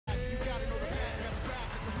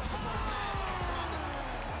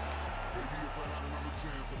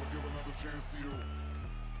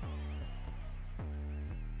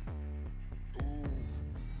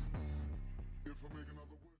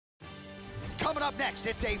Coming up next,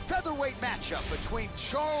 it's a featherweight matchup between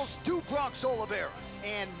Charles "Do Bronx" Oliveira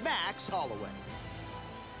and Max Holloway.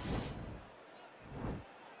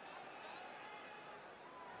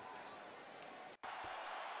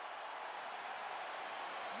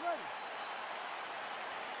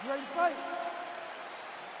 You ready to fight?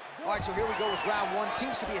 All right, so here we go with round one.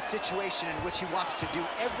 Seems to be a situation in which he wants to do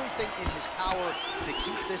everything in his power to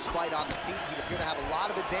keep this fight on the feet. He'd appear to have a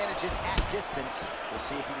lot of advantages at distance. We'll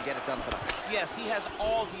see if he can get it done tonight. Yes, he has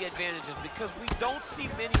all the advantages because we don't see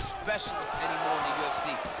many specialists anymore in the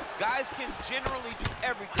UFC. Guys can generally do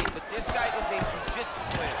everything, but this guy is a jiu-jitsu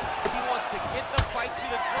player. He wants to get the fight to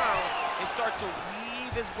the ground and start to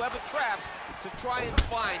weave his web of traps to try and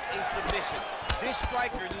find a submission. This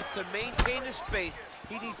striker needs to maintain his space.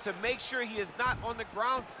 He needs to make sure he is not on the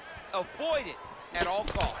ground. Avoid it at all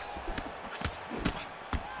costs.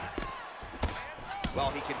 Well,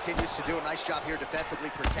 he continues to do a nice job here defensively,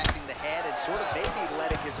 protecting the head and sort of maybe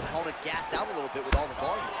letting his opponent gas out a little bit with all the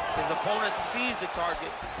volume. His opponent sees the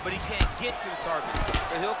target, but he can't get to the target.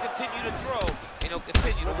 So he'll continue to throw, and he'll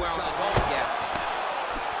continue to wear on the ball gap.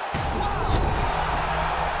 Wow!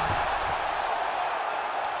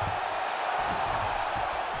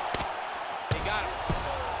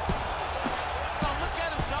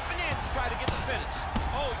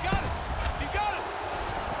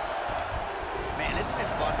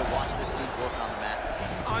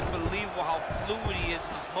 Unbelievable how fluid he is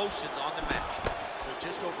in his motions on the mat. So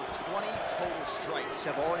just over 20 total strikes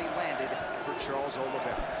have already landed for Charles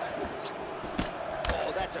Oliveira.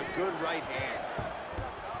 Oh, that's a good right hand.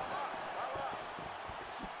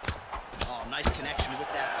 Oh, nice connection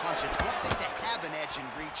with that punch. It's one thing to have an edge and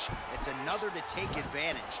reach. It's another to take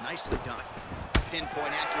advantage. Nicely done.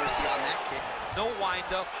 Pinpoint accuracy on that kick. No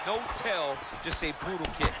wind-up, no tell, just a brutal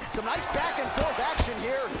kick. Some nice back and forth action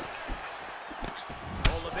here.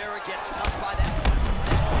 Oliveira gets touched by that kick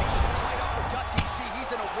right up the gut, DC.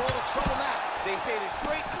 He's in a world of trouble now. They say the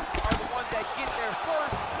straight are the ones that get there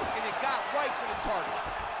first, and it got right to the target.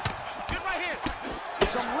 Good right hand.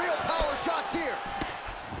 Some real power shots here.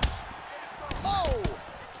 Oh!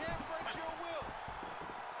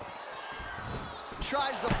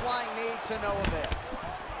 Tries the flying knee to no avail.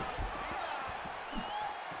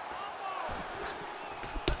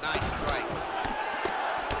 Nice strike.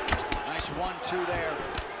 Nice 1-2 there.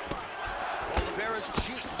 Oliveira's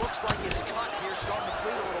cheek looks like it's cut here, starting to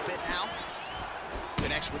bleed a little bit now.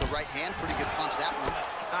 Connects with a right hand, pretty good punch that one.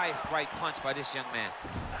 Nice right punch by this young man.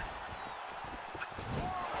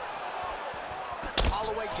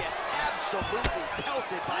 Holloway gets absolutely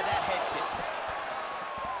pelted by that head kick.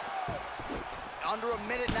 Under a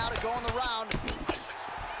minute now to go in the round.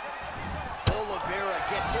 Oliveira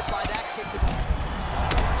gets hit by that kick to the...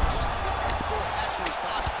 His head's still attached to his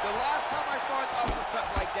body. The last time I saw an uppercut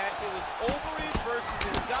like that, it was Overeem versus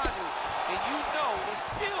Ngannou, and you know they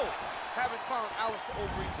still haven't found Alistair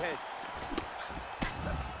Overeem's head.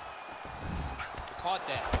 Caught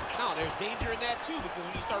that. Now, there's danger in that, too, because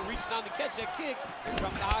when you start reaching down to catch that kick, here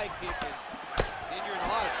comes the high kick, and then you're in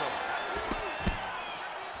a lot of trouble.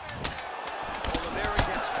 Oliveira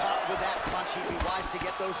gets caught with that punch. He'd be wise to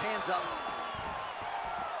get those hands up.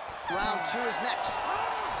 Round 2 is next.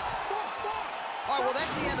 All right, well,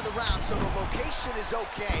 that's the end of the round, so the location is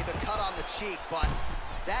okay, the cut on the cheek, but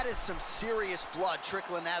that is some serious blood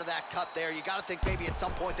trickling out of that cut there. You got to think maybe at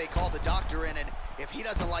some point they call the doctor in, and if he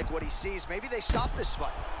doesn't like what he sees, maybe they stop this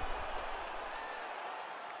fight.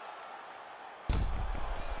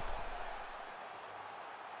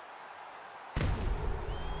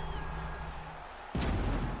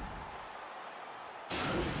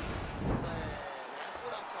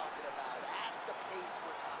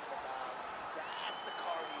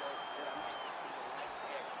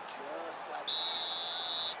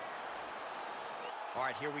 All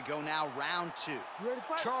right, here we go now, round 2.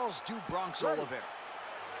 Charles "Do Bronx" Oliveira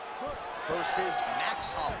versus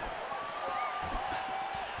Max Holloway.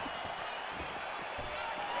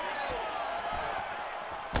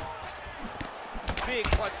 Big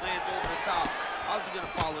punch lands over the top. How's he gonna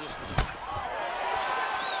follow this one?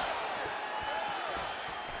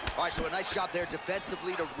 All right, so a nice job there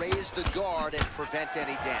defensively to raise the guard and prevent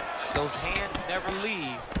any damage. Those hands never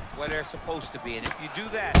leave where they're supposed to be, and if you do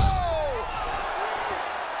that... Oh!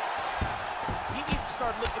 He needs to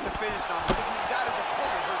start looking to finish now because he's got his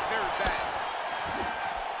opponent hurt very bad.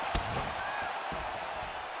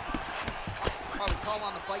 I would call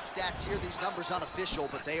on the fight stats here. These numbers unofficial,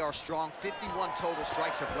 but they are strong. 51 total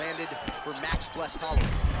strikes have landed for Max Blessed Holloway.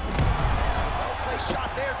 Well-placed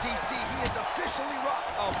shot there, DC. He is officially rocked.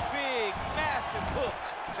 A big, massive hook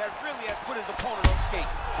that really has put his opponent on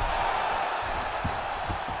skates.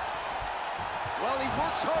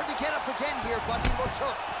 works hard to get up again here, but he looks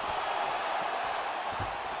hurt.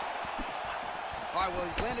 All right, well,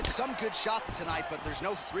 he's landed some good shots tonight, but there's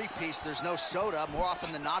no three-piece, there's no soda. More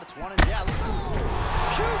often than not, it's one and down.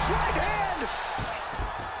 Huge right hand!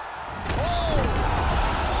 Oh!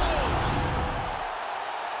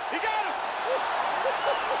 He got him!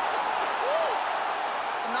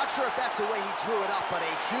 I'm not sure if that's the way he drew it up, but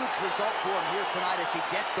a huge result for him here tonight as he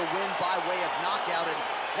gets the win by way of knockout, and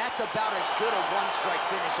that's about as good a one-strike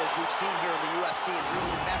finish as we've seen here in the UFC in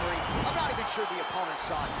recent memory. I'm not even sure the opponent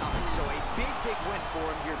saw it coming, so a big, big win for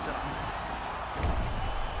him here tonight.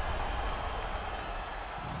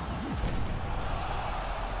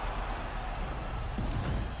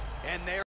 And there